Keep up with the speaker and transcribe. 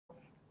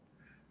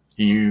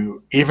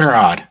You even or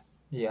odd?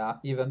 Yeah,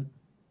 even.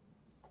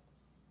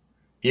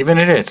 Even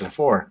it is a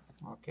 4.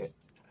 Okay,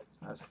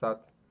 I'll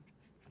start.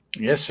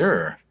 Yes,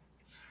 sir.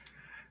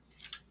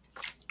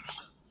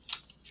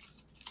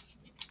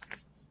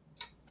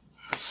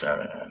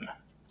 7.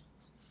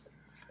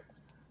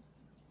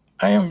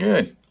 I am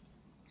good.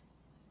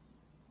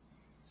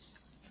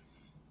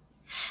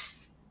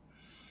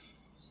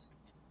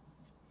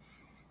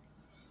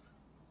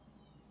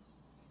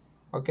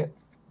 Okay.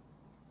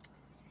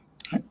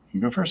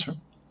 You go first, sir.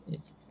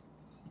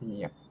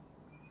 Yeah.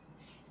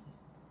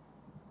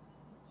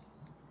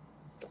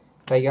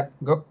 Tiger,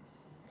 go.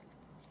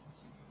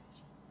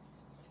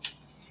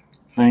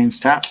 Lanes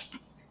tap.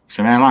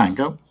 7 line.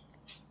 Go.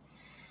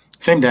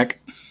 Same deck.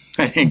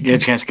 I didn't get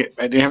a chance to get.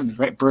 I didn't have the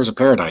right Birds of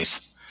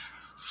Paradise.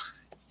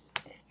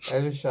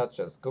 Elvish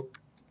Archers, go.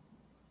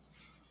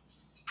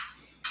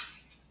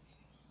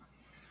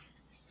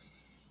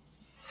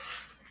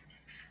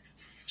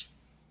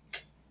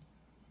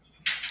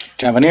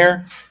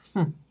 Tavernier.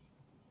 Hmm.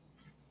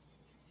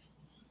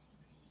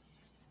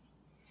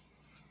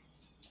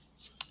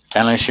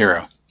 Finally,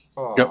 Shiro.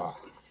 Go. Oh.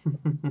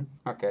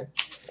 Okay.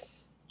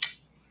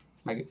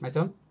 My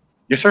turn?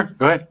 Yes, sir.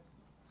 Go ahead.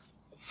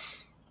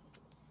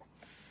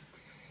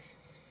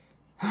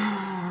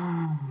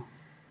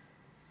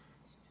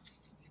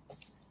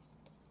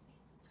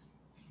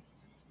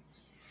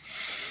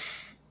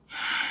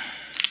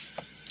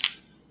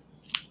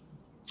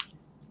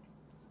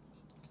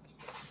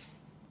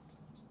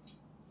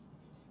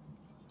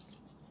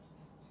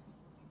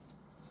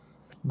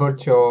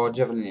 Bolt your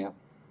Javelin.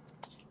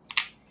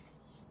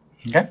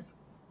 Okay.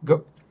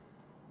 Go.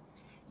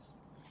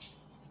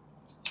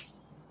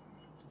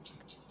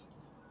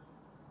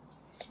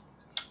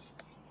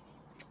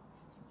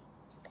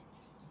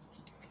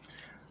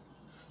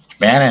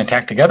 Ban and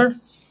attack together.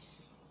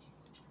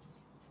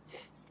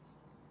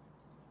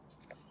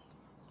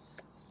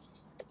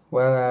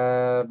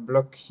 Well,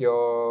 block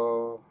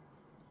your...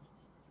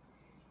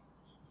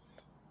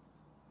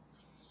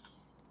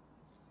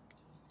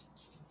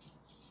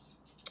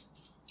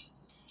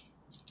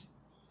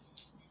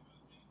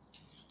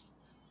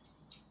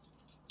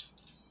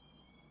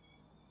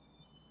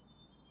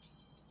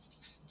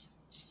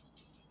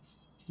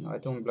 No, I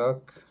don't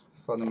block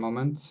for the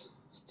moment.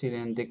 Still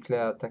in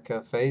declare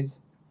attacker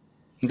phase.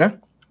 Okay.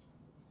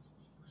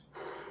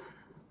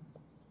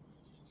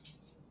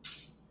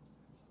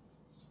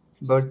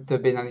 Bolt the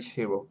Benalish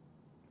hero.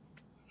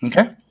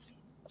 Okay.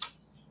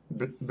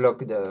 Block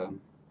the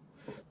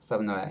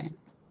Submarine.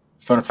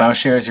 Throw the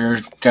Plowshare as your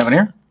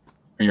Tavernier?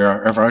 Or your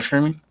River Archer, I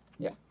mean?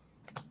 Yeah.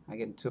 I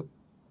get 2.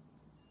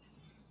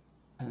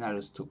 And I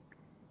lose 2.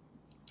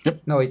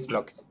 Yep. No, it's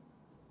blocked.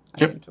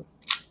 I Yep. get 2.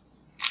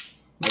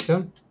 My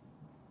turn?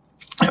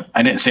 Yep.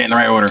 I didn't say it in the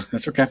right order.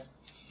 That's okay.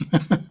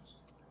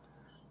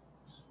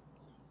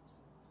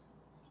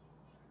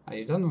 Are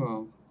you done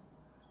or?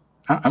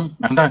 I'm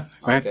done.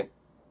 Go ahead. Okay.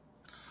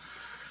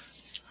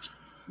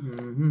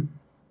 Mm-hmm.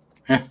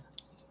 Yeah.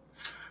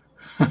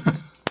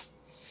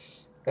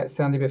 C'est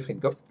un DB free.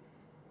 Go.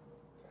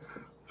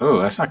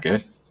 Oh, that's not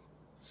good.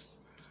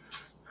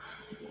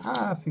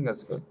 I think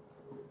that's good.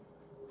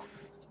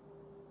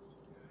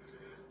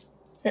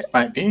 It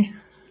might be.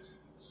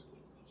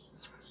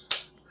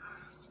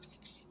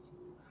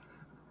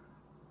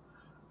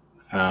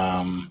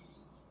 Um,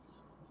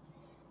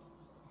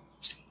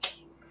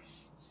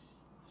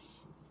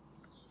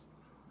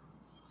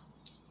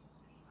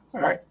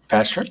 all right.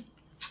 Pass turn.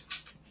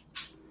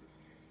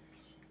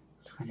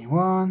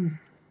 21.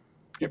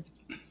 Yep.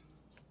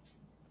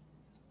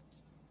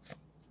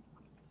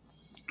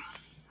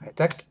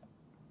 Attack.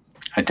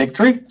 I take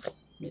 3.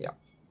 Yeah.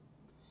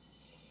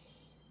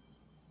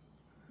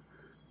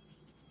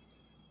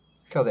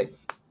 Code.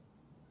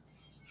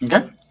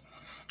 Okay.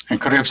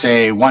 And could have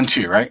say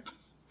 1-2, right?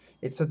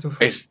 It's a 2-3.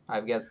 Base.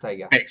 I've got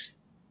Tiger. Base.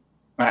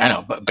 I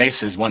know, but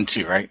base is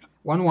 1-2, right?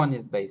 1-1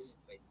 is base.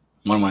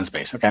 1-1 is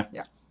base. Okay.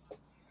 Yeah.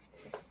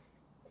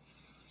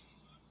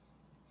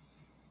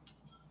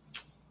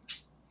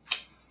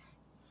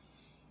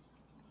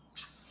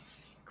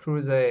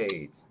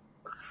 Crusade.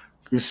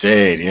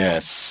 Crusade,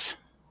 yes.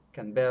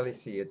 Can barely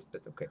see it,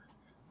 but okay.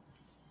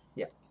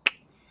 Yeah.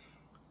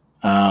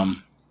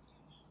 I'm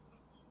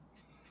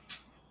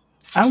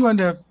going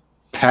to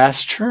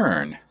pass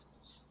turn.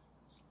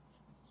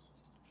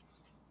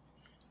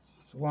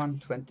 It's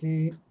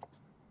 120.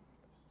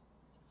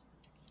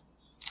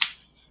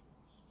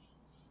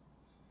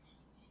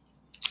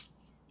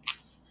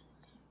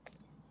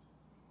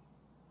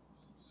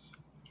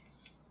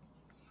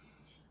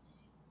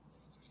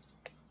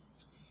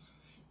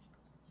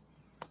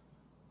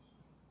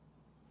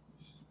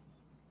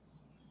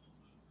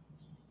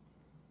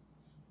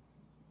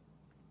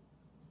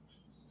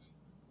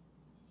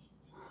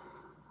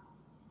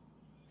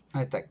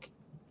 Attack.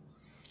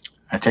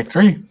 I take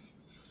 3.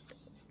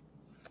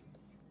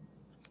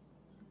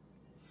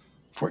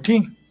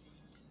 14.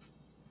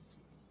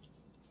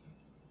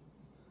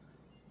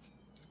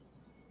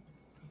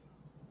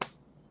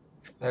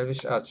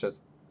 Elvish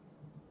Archers.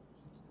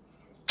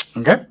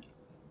 Okay.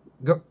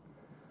 Go.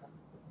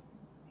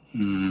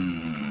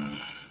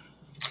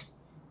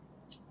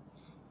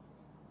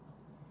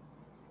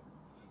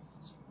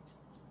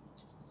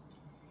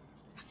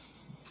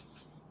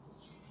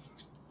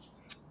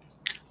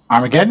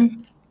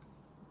 Armageddon?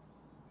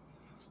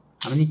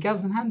 How many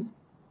cards in hand?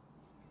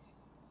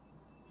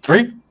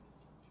 3?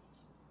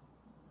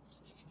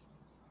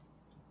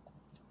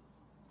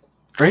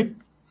 3? And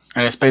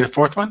let's play the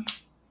fourth one.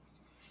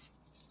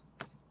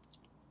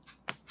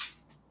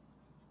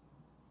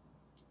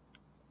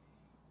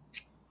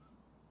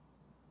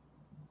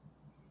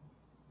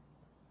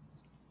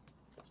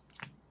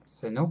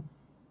 Say no.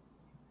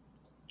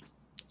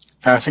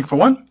 Passing for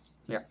 1?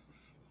 Yeah.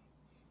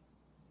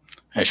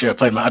 I should have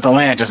played my other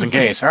land just in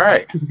case. All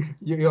right.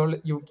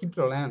 You keep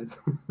your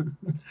lands.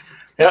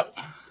 Yep.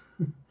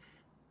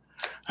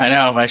 I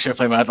know, but I should have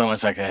played my other one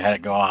so I could have had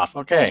it go off.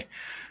 Okay.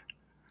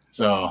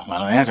 So my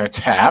lands are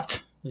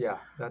tapped. Yeah.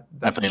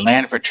 I play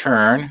land for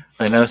turn,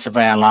 play another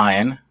Savannah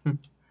Lion,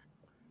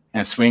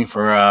 and swing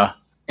for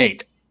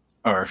 8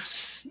 or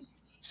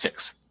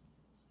 6.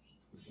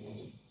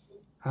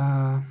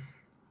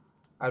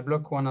 I'll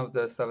block one of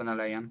the 7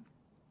 lion.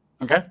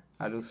 Okay.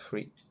 I lose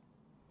 3.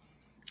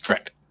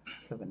 Correct.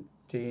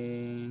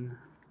 17.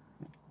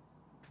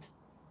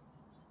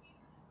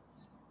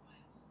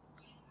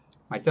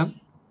 My turn?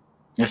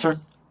 Yes, sir.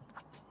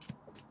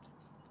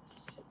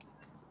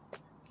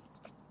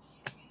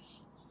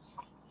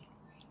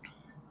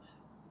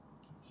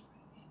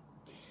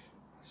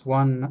 It's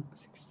 1,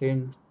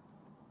 16.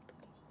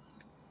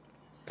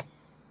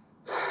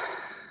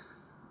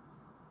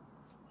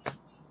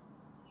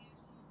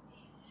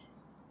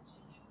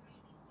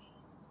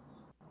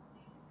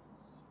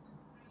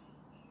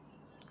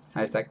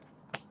 I attack.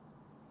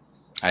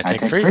 I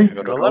take 3. I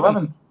go to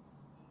 11.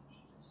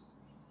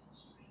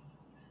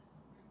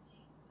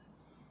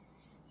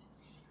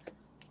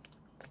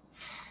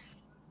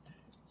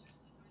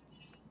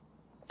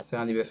 C'est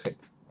un début fait.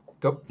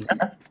 Go.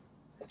 Okay.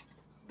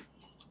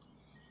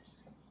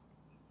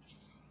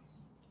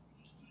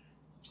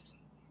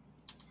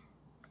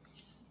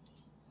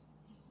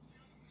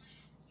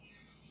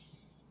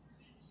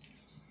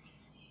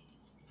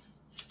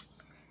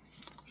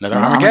 Another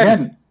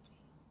Armageddon.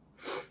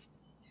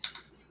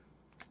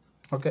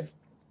 Okay.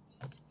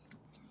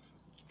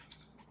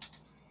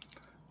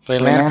 Play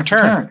land for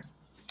turn.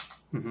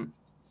 Mm-hmm.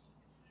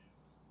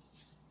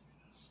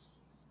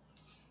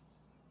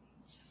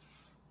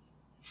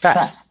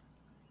 Pass.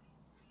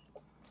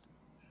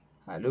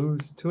 I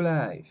lose 2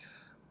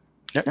 life.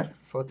 Yep.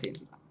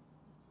 14.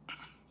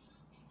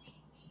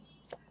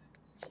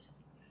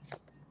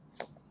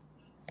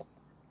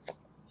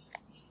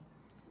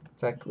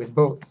 Attack with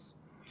both.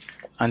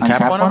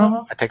 Untap one of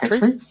them. I take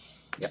 3.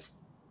 Yeah.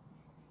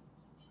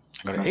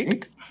 I go to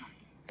 8.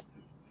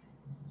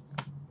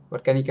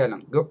 Volcanic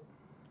Island. Go.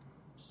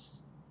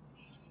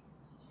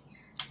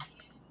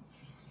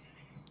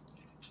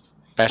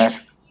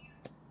 Bash.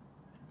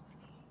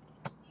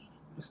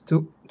 It's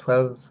 2.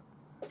 12.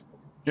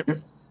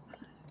 Yep.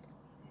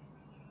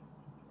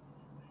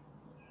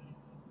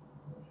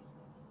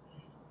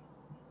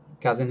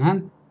 Cards in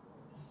hand?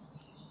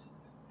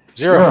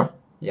 0.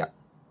 Yeah.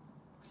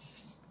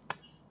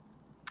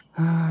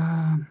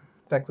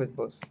 Attack with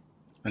both.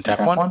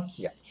 Untap 1.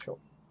 Yeah, sure.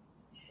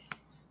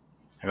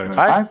 I go to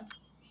 5.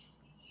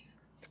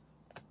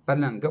 Bad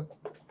land. Go.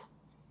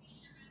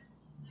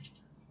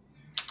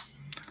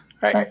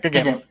 All right. Good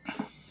game.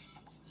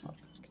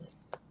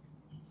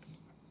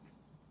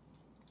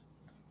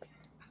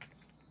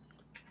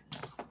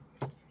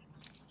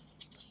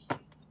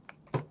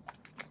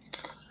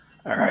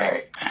 All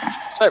right.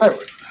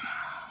 Cyberwood.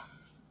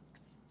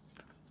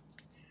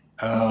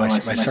 Oh, I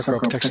see my circle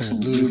of protection is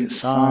blue. Get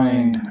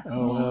signed.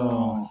 Oh,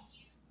 well.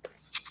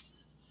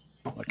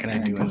 What can I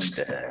do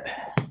instead?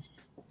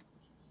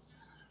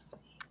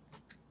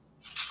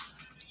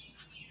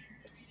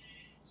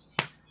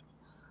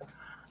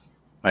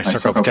 My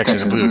circle of protection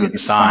is blue. Get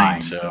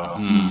signed. So,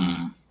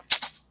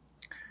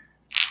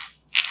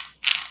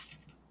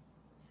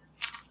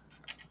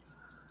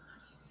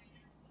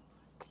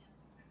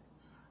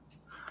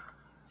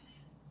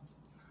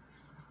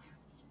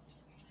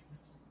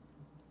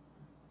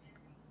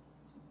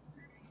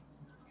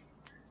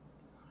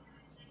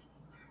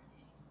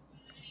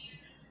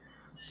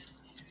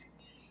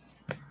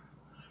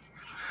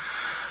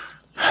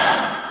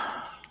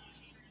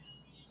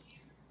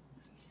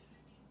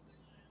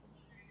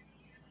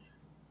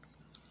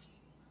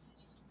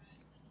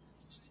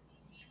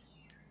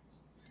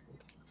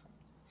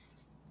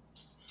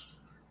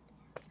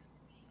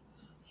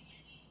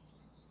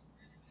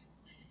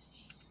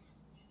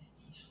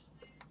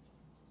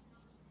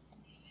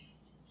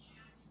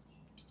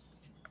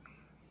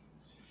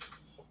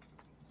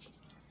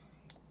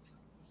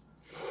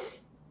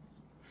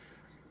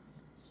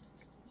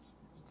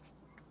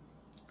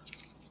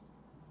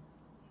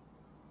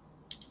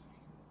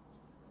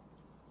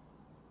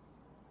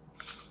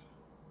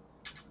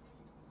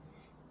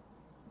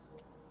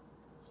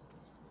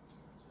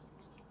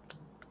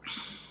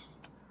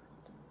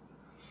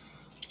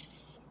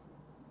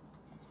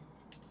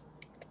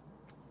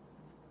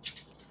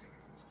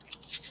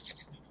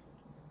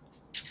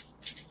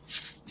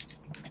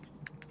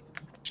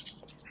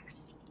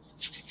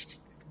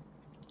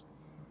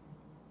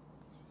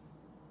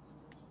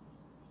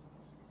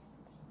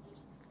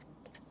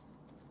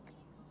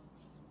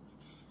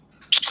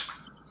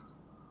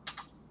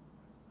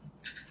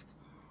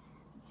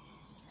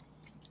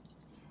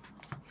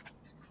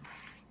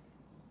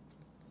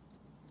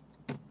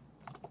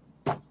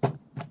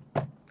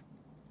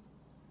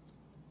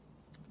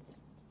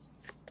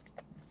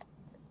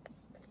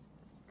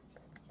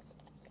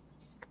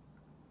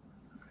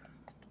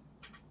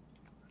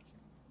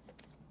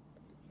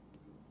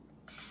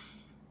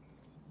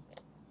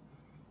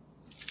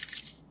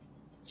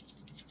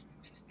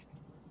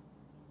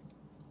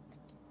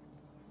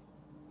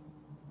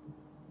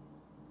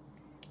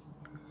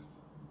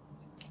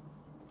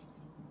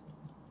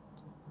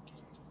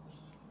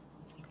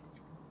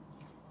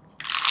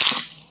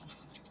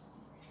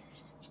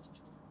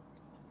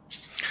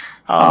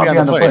 I'll be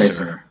on the play,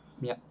 sir.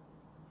 Yeah.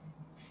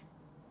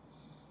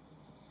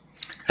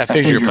 I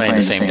figured you're playing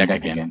the same deck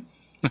again.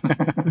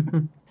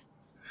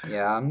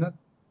 Yeah, I'm not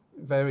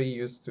very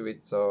used to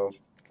it, so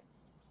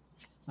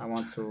I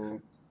want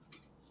to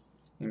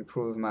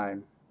improve my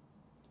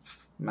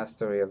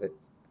mastery of it.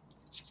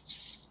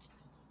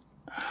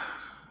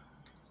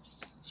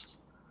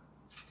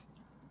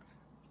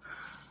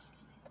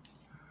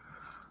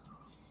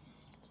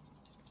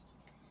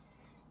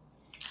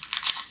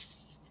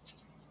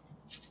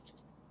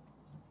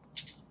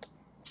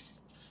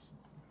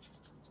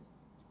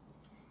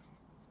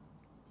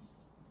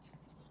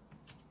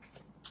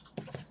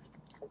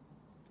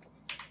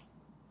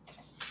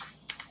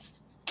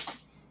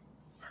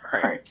 All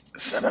right,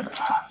 7.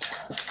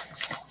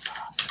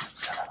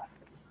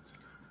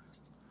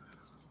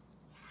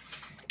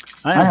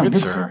 I am good,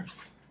 sir.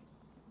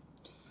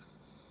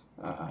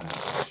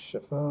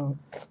 Shuffle.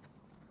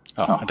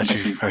 Oh, I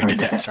thought you already did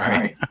that.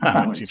 Sorry.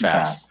 I went too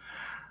fast.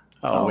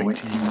 I'll wait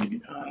till you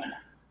get done.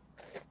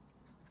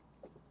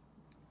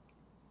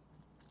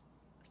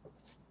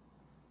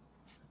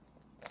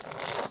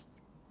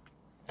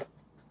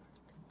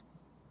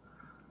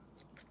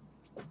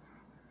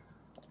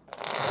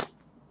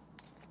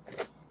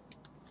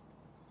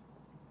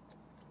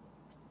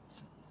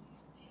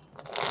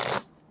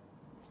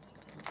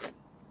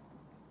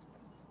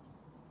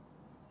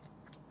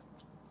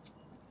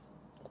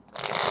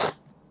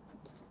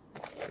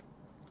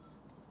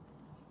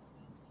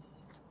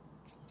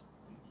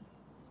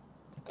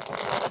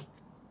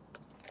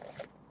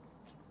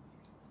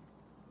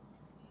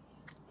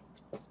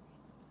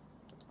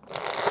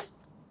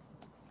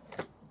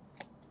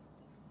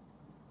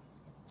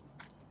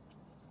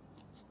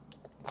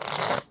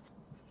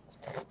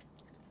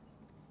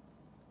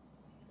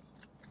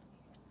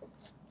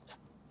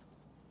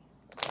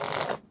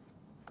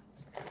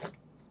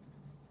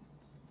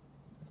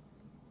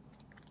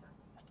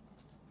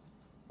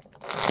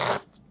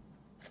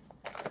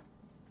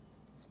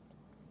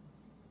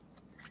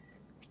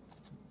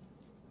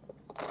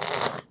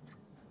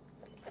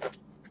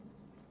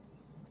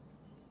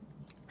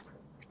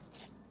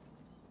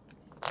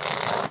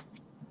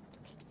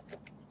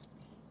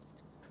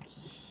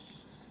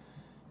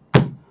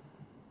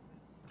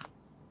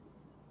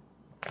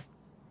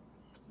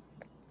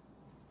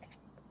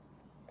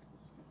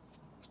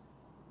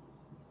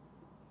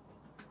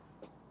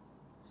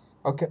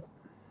 Okay.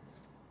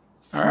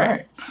 All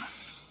right.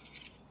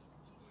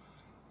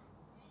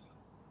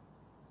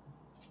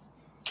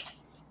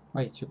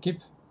 Wait, you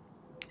keep?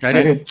 I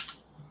did.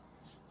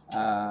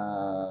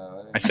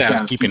 I said I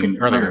was keeping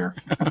earlier.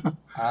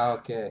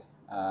 Okay.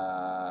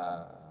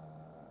 I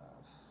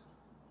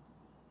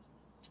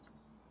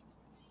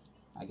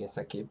guess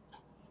I keep.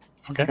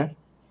 Okay.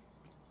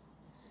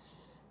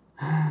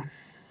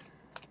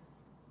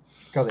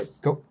 Got it.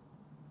 Go.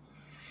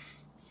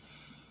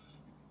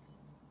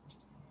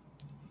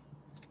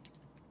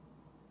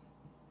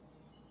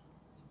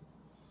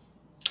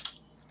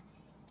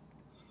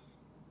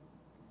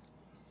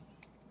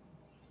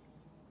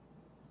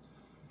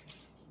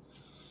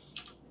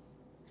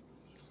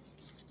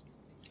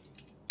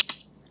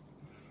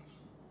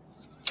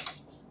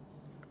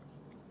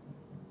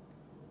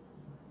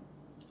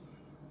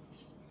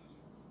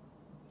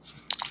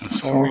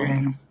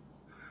 Sorting.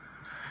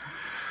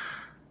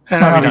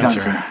 And I'll be done,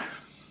 sir.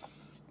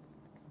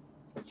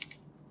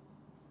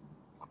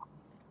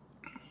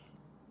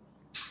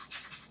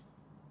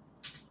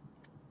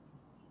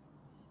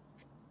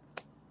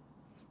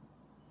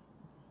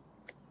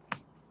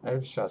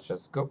 Elf shot,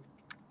 just go.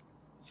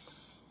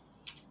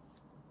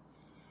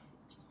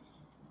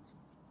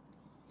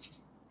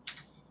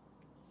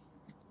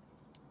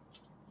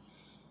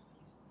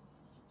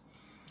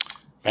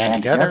 Band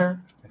together.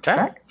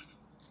 Attack.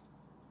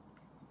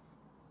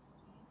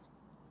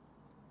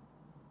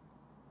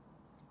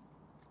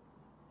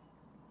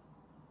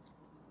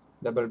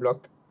 Double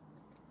block.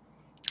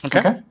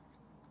 Okay.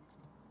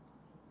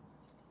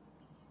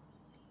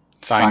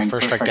 Sign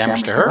first strike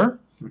damage to her.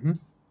 Mm-hmm.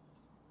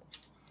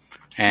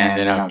 And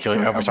then I'll kill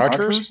Elvis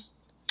archers.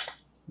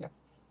 Yeah.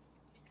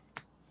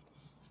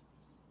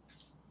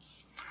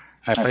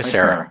 I play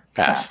Sarah.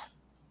 Pass.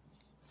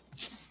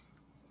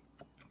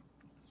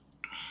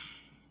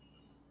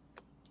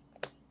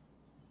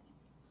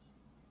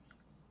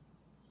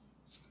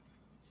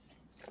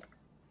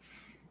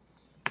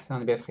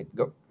 Sound Befrit,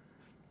 go.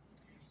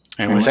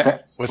 And what's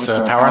that? What's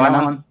the power on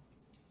that one?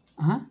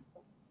 Uh-huh.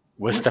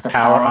 What's the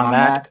power on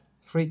that?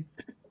 3.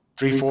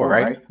 3/4,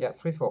 right? Yeah,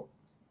 3/4.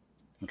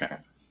 Okay.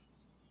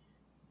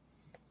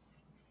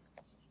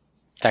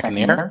 Attack in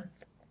the air?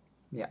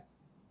 Yeah.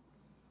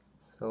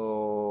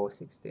 So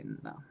 16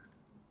 now.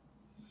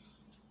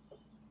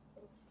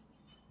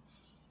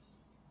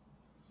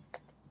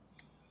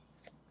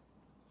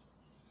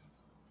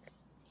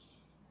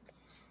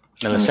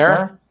 Another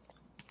Sarah?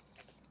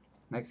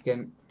 Next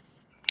game.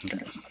 Okay.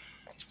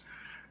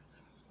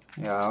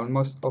 Yeah, I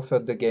almost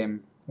offered the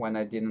game when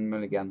I didn't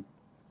mulligan.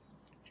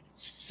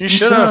 You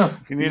should have.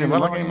 If you need a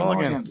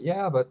mulligan.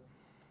 Yeah, but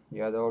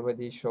You had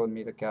already showed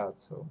me the card,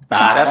 so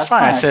That's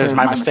fine. I said it was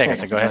my mistake. I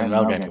said go ahead and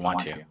mulligan if you want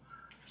to.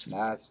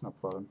 that's no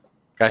problem.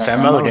 Guys, I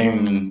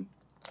mulligan and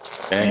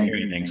I didn't hear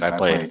anything, so I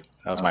played.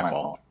 That was my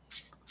fault.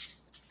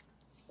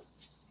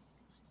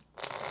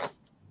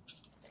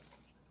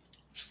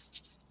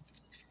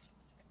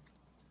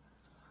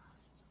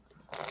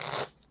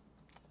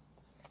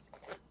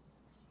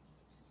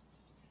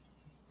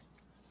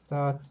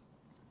 Start.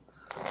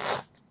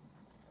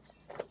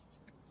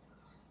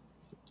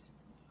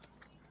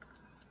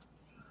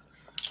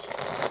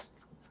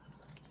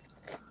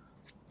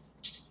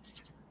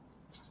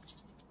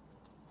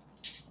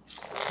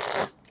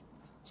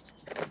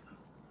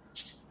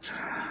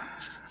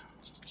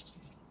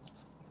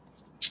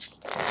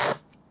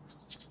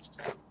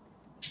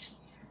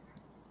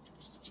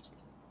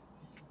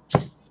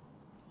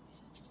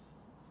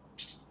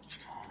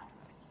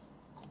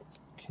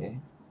 Okay.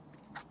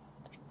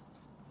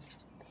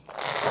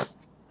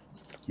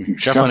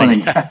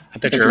 Shuffling. I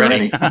thought you were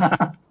ready.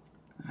 Ah,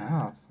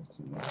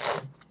 15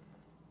 minutes.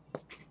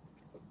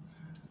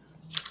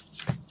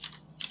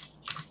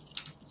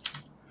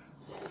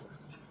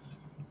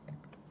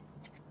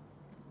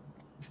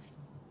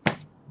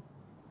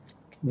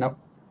 Nope.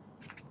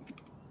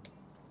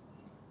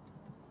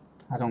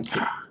 I don't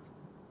keep.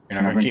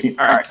 You're not going to keep.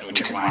 All right, let me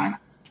check mine.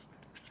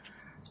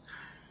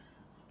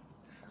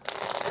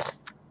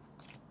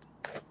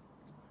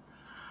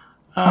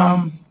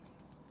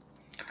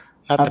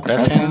 Not the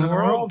best hand in the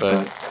world,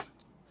 but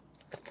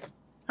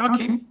I'll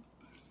keep.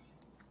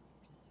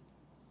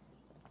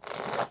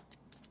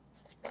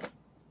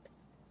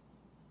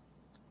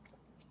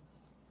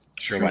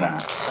 Sure, why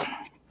not?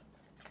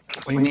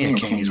 What do you mean I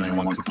can't use only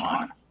one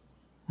coupon?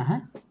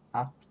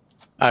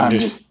 I'm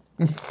just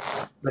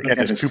looking at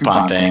this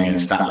coupon thing and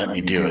it's not letting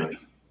me do it.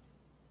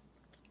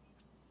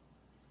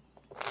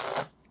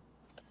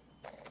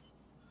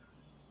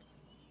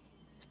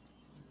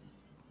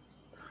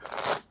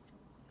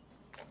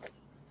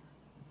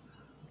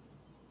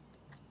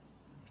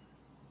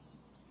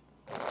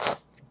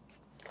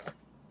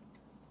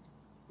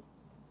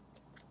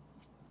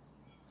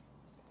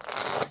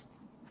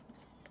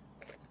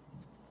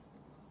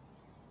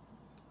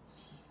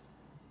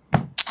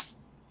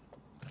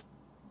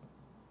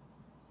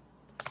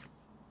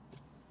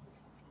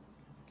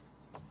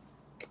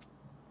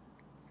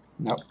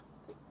 Nope.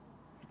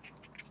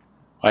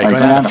 Oh, you're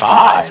going down to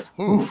 5.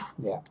 Ooh.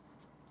 Yeah.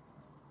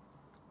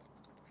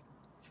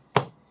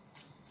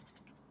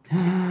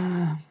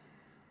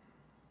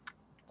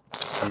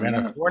 We're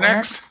going to 4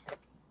 next.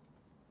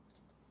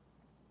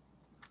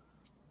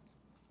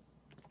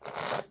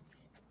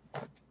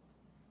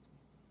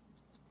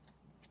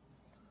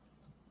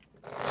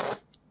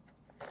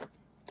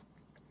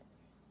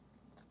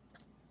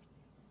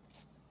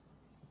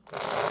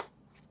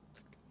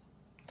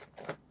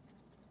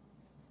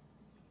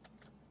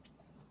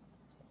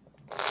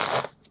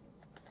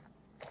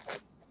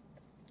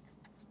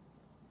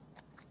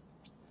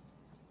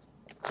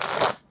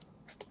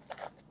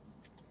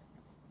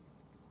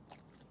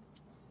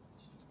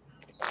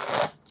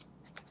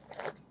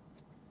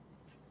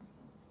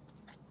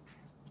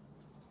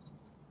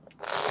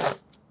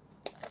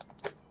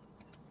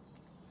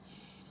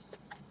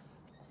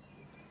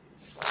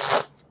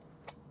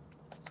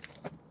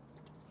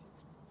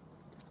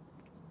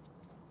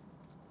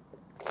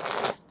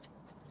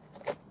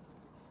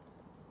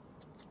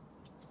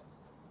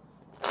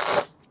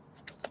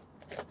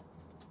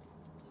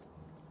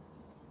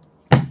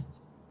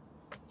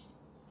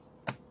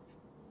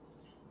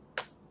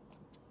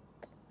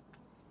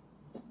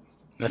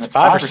 That's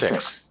 5 or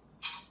 6?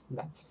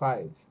 That's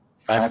 5.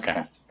 5,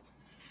 okay.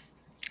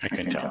 I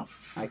couldn't tell.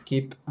 I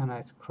keep and I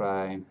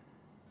scry.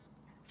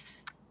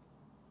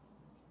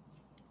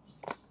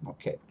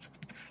 Okay.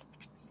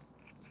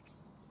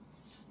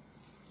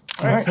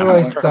 All right, So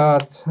I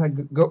start. I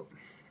go.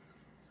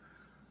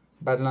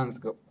 Badlands,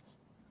 go.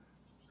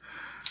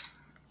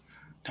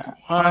 Tap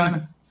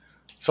 1.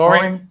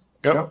 Soaring.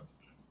 Go.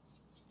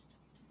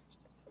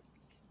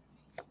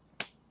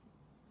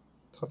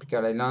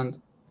 Tropical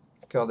Island.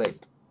 Cœur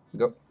d'Ape.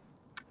 Go.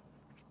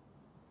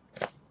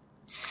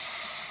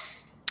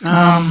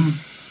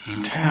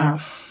 Tap.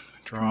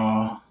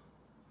 Draw.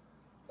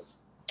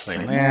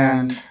 Play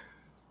land.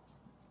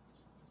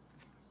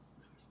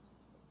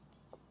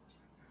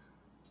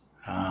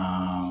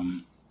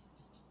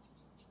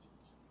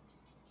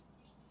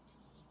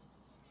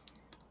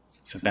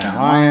 Savannah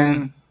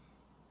Lion.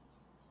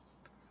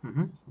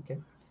 Okay.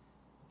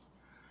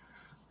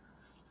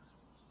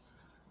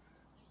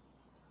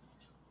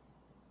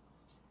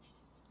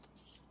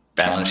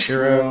 Balance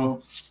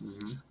Hero.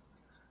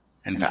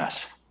 And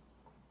pass.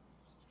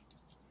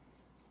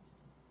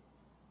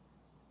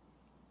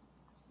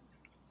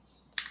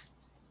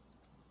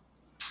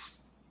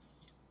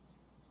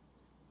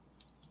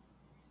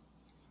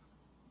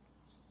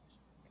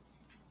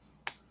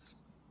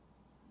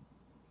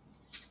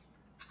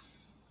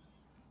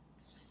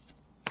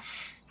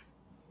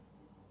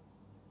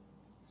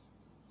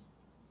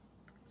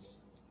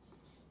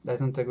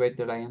 Does integrate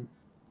the lion.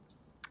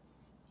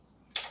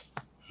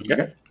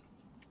 Okay.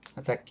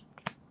 Attack.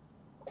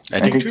 I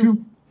take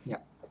 2. Yeah.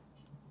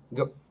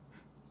 Go.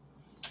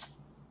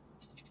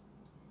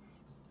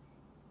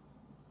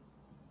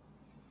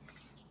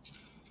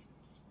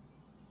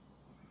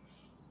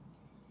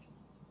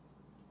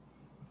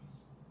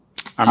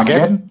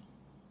 Armageddon.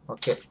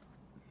 Okay.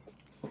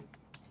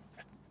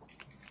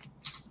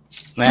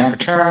 Land for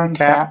turn.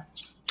 Tap.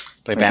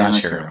 Play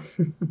Banish Hero.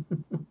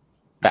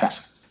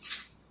 Pass.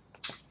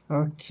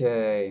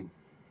 Okay.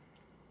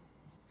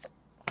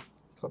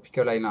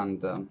 Tropical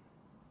Island.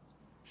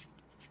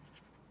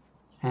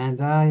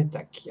 And I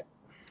attack. Yeah.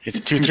 It's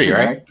a 2/3,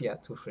 right? Yeah,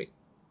 2/3.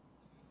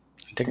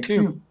 Take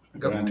 2.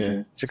 Go. Go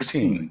into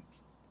 16.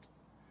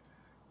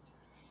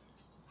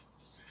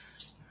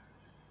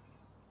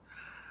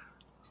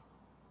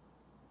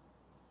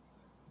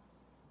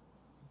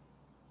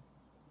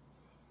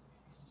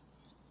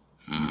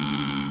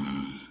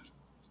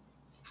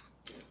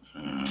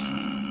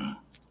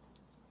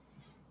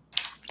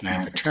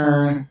 Land for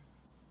turn.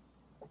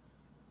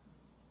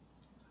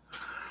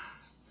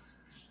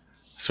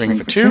 Swing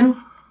for 2.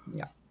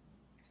 Yeah.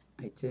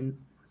 18.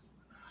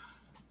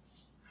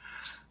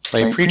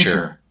 Play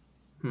Preacher.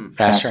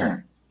 Pass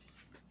turn.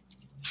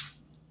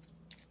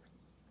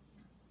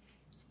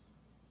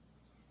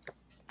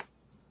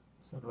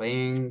 So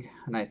ring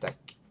and I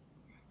attack.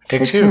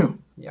 Take 2.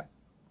 Yeah.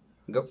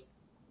 Go.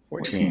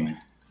 14.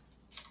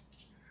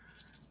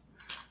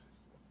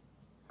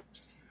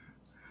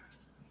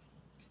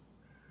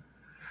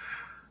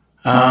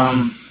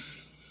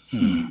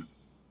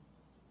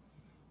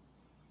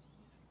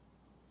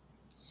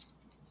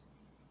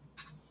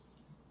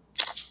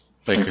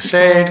 Play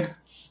Crusade.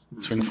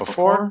 Swing for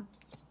 4.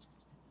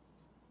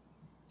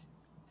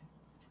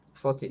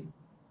 14.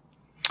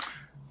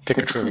 Take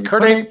a Trophy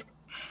Card Ape.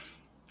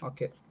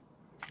 Okay.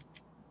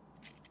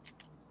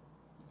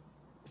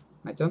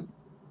 My turn?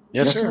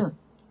 Yes, sir.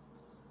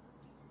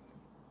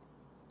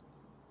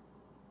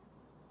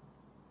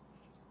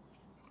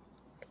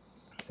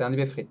 C'est un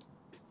befrit.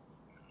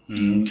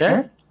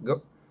 Okay.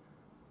 Go.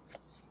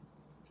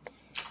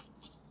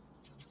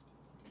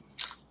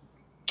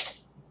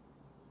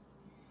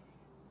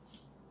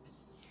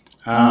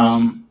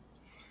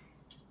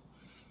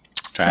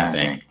 Trying to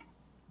think.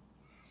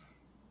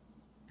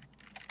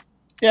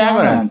 Yeah, I'm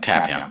going to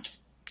tap him.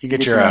 You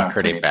get your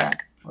card ape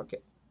back. Okay.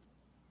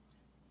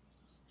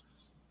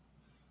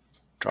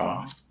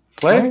 Draw.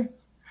 Play.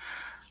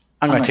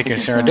 I'm going to take your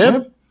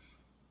Seradib.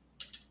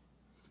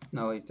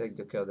 No, you take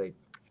the card ape.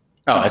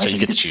 Oh, that's what you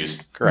get to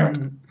choose. Correct.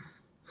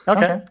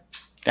 Okay.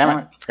 Damn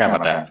it. Forgot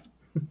about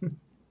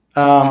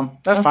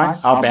that. That's fine.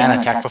 I'll ban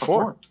attack for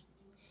 4.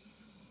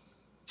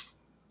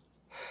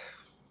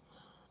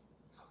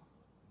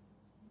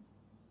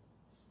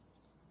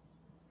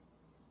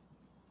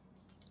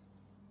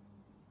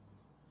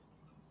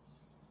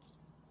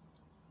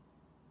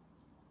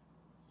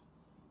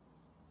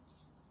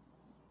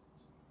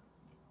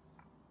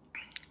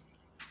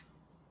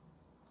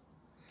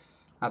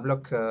 I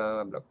block.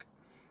 Block.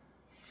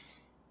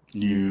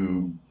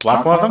 You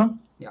block one of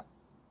them? Yeah.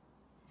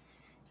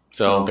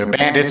 So they're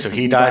bandits, so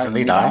he dies and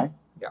they die.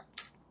 Yeah.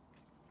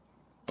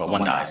 But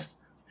one dies.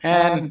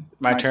 And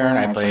my turn,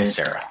 I play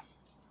Sarah.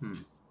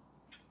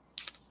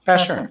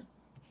 Pass turn.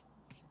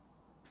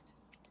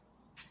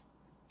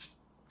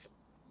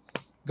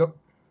 Go.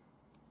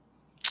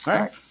 All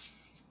right.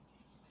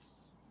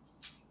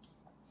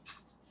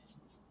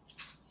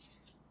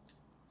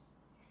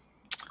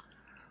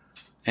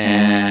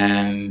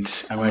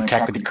 And I'm going to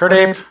attack with the Card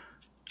Ape,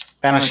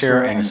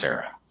 Banisher, and a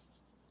Sarah.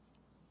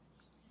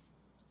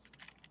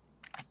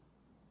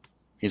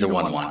 He's a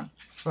 1/1.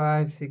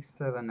 5, 6,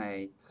 7,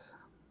 8.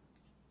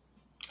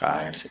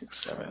 5, 6,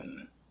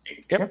 7,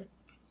 8. Yep.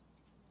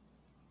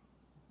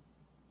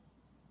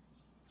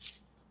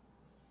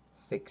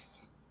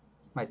 6.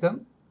 My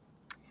turn?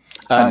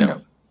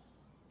 No.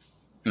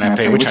 And I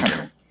play Witch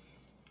Hunter.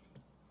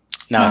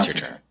 Now it's your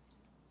turn.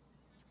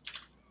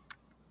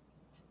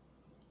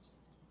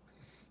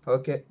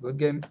 Okay, good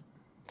game.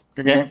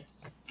 Good game.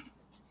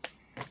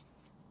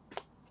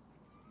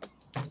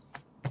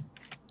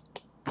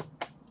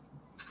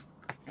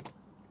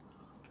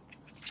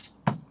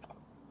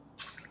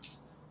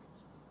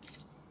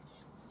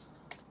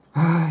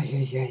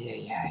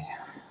 Yeah.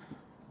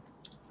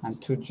 I'm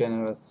too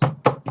generous.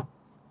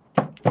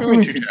 What do you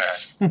mean too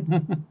generous? You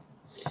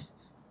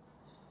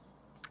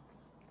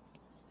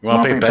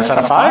want to play best out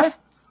of 5?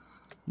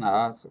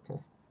 No, it's okay.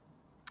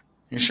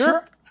 You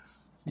sure?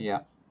 Yeah.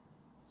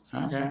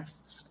 Okay.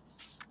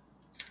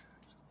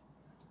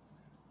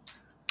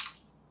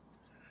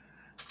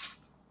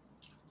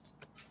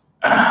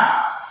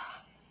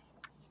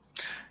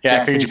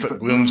 Yeah, I figured you put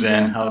blooms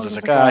in. I was just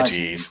like, ah,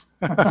 geez.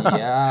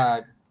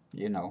 Yeah,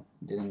 you know,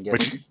 didn't get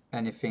Which-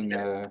 anything,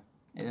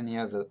 any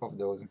other of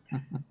those.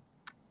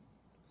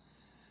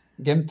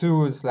 Game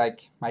 2 is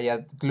like, I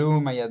had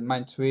Gloom, I had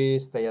Mind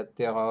Twist, I had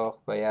Terror,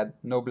 but I had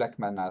no black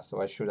mana,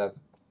 so I should have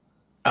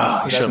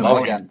Oh, you should have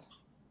mulliganed.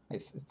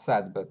 It's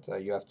sad, but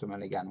you have to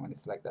mulligan when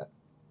it's like that.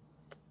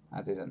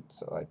 I didn't,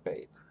 so I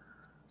paid.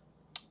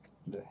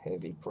 The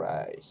heavy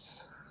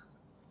price.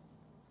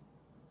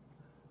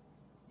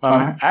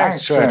 Well, I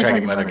try to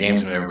get my other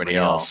games with everybody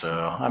else,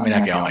 so I mean,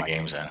 I get all my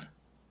games in.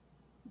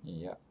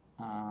 Yeah.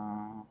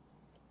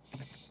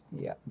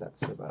 Yeah,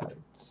 that's about it.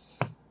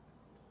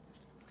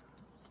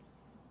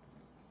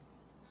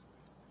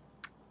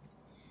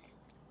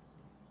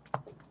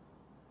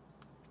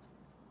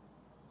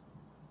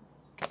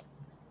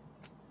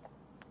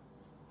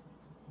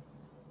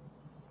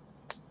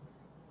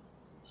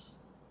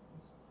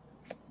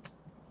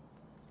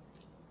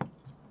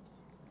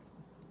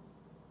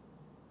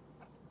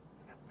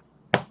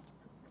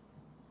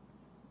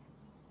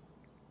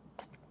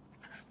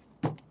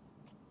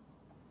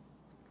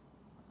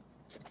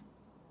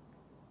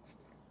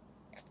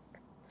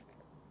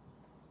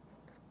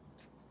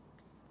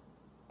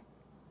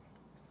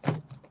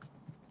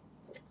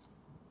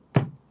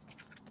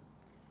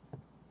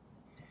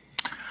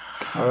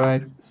 All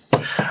right.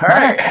 All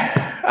right.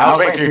 I was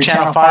waiting for your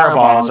channel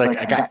fireball. I was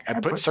like, I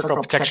put circle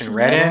protection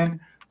red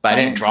in, but I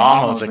didn't draw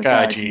them. I was like,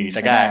 oh geez,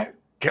 I got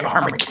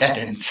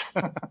Armageddons.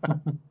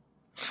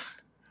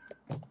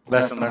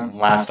 Lesson learned from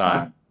last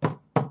time.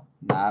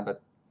 Nah,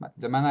 but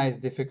the mana is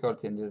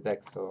difficult in this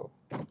deck, so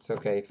it's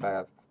okay if I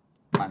have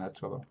mana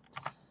trouble.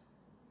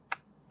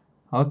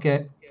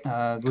 Okay.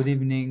 Good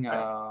evening.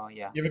 Yeah.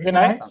 You have a good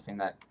night. Something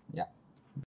like, yeah.